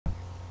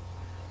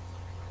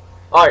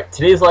Alright,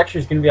 today's lecture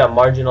is going to be on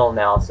marginal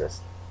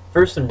analysis.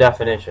 First, some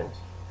definitions.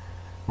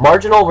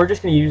 Marginal, we're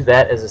just going to use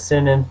that as a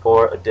synonym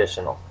for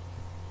additional.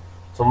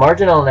 So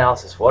marginal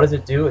analysis, what does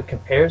it do? It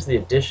compares the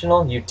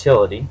additional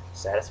utility,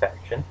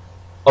 satisfaction,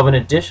 of an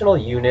additional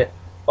unit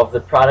of the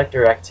product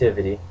or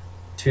activity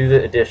to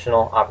the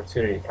additional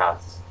opportunity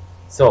costs.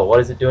 So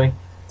what is it doing?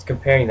 It's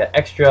comparing the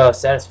extra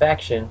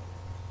satisfaction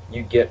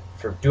you get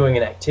for doing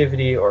an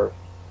activity or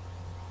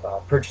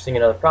purchasing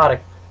another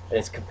product, and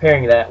it's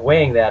comparing that,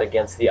 weighing that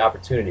against the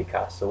opportunity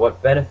cost. So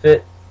what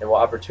benefit and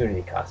what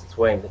opportunity cost? It's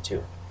weighing the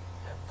two.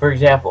 For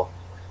example,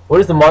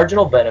 what is the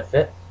marginal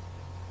benefit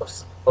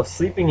of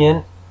sleeping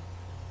in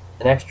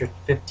an extra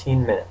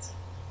 15 minutes?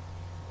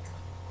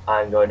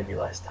 I'm going to be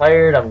less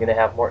tired. I'm going to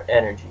have more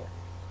energy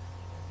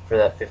for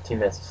that 15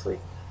 minutes of sleep.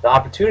 The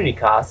opportunity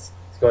cost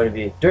is going to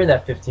be, during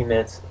that 15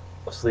 minutes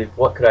of sleep,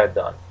 what could I have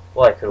done?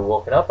 Well, I could have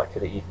woken up, I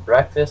could have eaten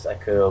breakfast, I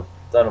could have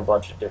done a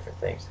bunch of different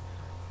things.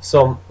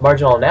 So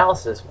marginal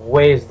analysis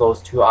weighs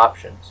those two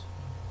options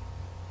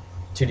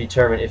to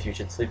determine if you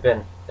should sleep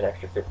in an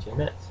extra 15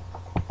 minutes.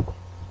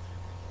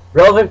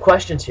 Relevant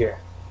questions here.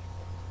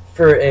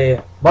 For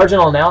a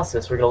marginal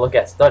analysis, we're going to look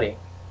at studying.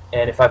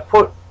 And if I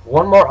put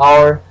one more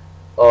hour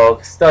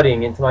of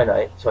studying into my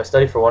night, so I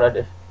study for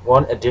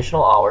one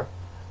additional hour,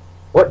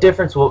 what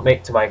difference will it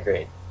make to my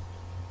grade?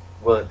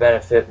 Will it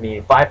benefit me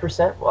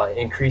 5%? Will I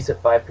increase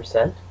it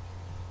 5%?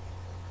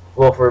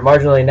 Well, if we're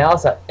marginally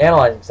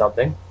analyzing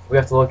something, we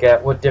have to look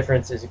at what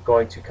difference is it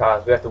going to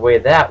cause. We have to weigh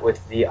that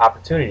with the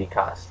opportunity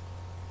cost.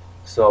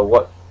 So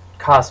what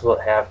cost will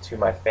it have to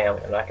my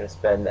family? I'm not going to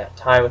spend that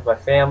time with my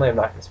family. I'm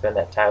not going to spend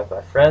that time with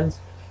my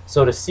friends.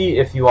 So to see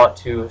if you want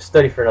to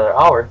study for another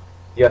hour,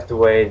 you have to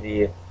weigh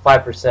the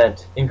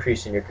 5%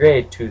 increase in your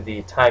grade to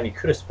the time you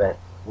could have spent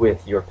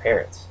with your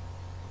parents.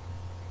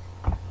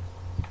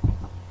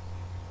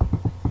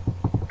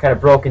 Kind of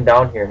broken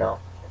down here now.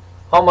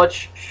 How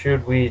much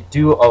should we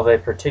do of a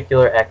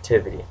particular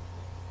activity?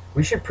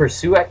 We should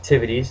pursue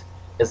activities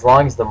as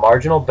long as the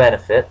marginal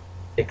benefit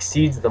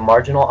exceeds the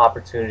marginal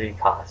opportunity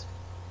cost.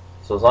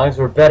 So as long as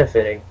we're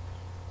benefiting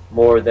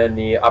more than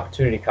the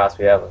opportunity cost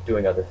we have of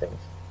doing other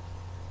things.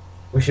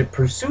 We should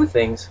pursue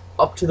things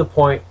up to the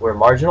point where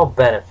marginal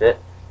benefit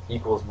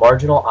equals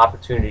marginal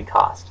opportunity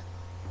cost.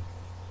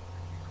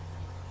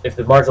 If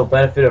the marginal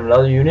benefit of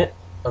another unit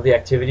of the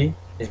activity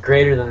is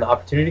greater than the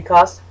opportunity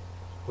cost,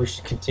 we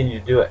should continue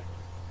to do it.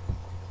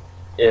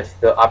 If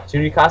the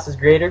opportunity cost is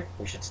greater,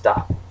 we should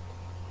stop.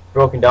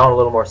 Broken down a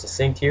little more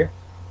succinct here.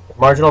 If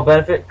marginal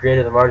benefit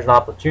greater than marginal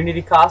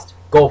opportunity cost,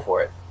 go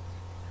for it.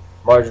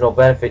 Marginal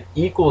benefit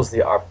equals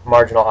the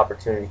marginal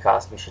opportunity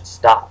cost, we should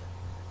stop.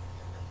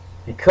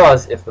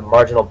 Because if the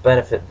marginal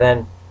benefit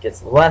then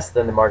gets less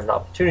than the marginal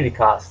opportunity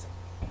cost,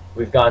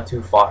 we've gone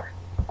too far.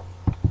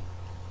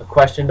 A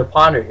question to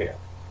ponder here.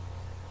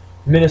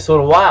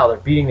 Minnesota Wild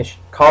are beating the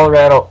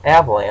Colorado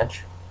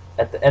Avalanche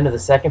at the end of the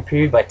second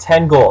period by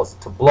 10 goals.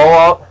 It's a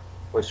blowout,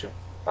 which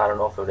I don't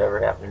know if it would ever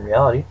happen in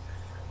reality.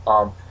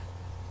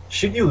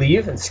 Should you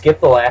leave and skip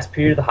the last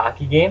period of the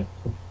hockey game,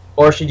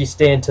 or should you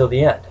stay until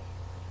the end?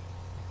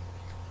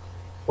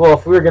 Well,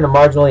 if we were going to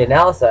marginally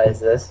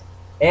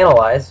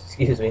analyze,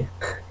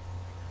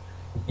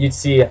 you'd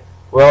see,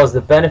 well, is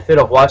the benefit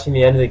of watching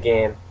the end of the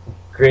game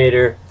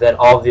greater than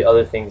all of the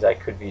other things I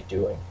could be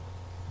doing?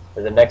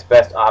 Or the next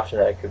best option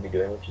that I could be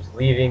doing, which is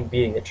leaving,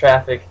 beating the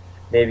traffic,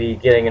 maybe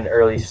getting an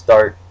early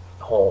start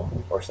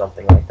home or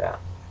something like that.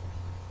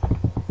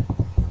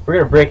 We're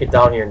going to break it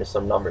down here into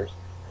some numbers.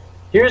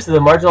 Here's the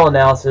marginal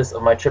analysis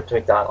of my trip to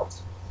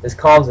McDonald's. This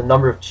columns the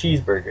number of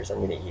cheeseburgers I'm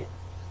going to eat.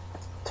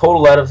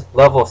 Total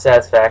level of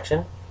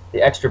satisfaction,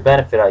 the extra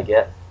benefit I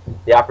get,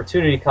 the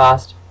opportunity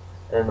cost,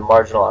 and then the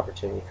marginal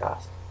opportunity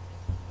cost.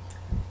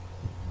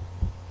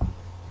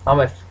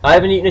 I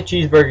haven't eaten a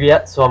cheeseburger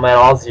yet, so I'm at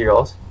all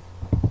zeros.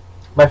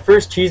 My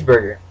first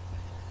cheeseburger,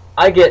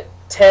 I get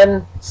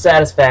 10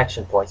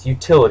 satisfaction points,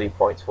 utility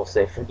points we'll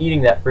say, from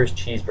eating that first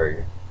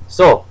cheeseburger.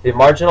 So the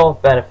marginal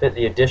benefit,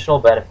 the additional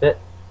benefit,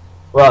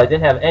 well, I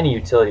didn't have any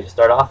utility to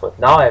start off with.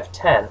 Now I have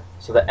 10,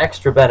 so the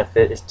extra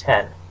benefit is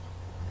 10.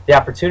 The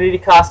opportunity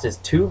cost is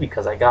 2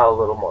 because I got a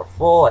little more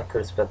full. I could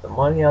have spent the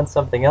money on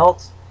something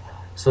else.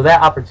 So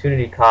that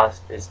opportunity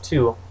cost is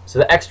 2. So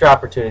the extra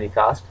opportunity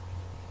cost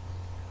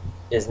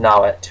is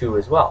now at 2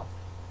 as well.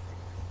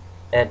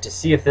 And to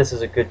see if this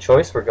is a good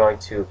choice, we're going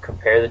to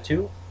compare the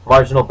two.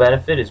 Marginal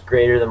benefit is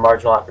greater than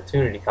marginal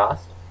opportunity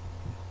cost.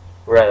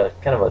 We're at a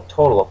kind of a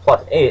total of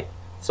plus 8.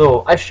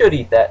 So I should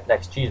eat that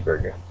next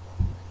cheeseburger.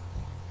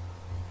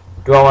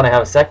 Do I want to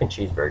have a second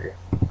cheeseburger?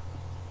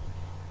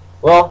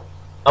 Well,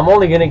 I'm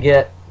only going to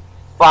get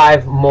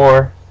 5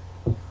 more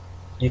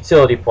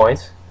utility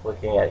points,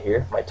 looking at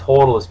here. My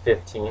total is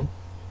 15.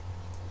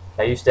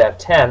 I used to have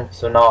 10,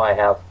 so now I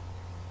have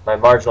my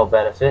marginal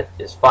benefit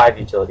is 5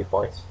 utility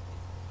points.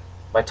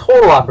 My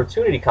total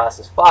opportunity cost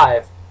is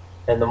 5,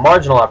 and the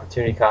marginal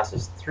opportunity cost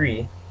is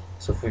 3.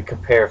 So if we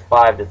compare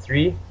 5 to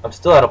 3, I'm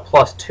still at a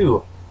plus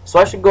 2. So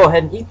I should go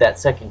ahead and eat that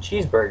second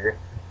cheeseburger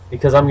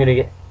because I'm going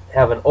to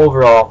have an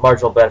overall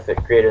marginal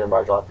benefit greater than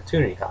marginal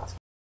opportunity cost.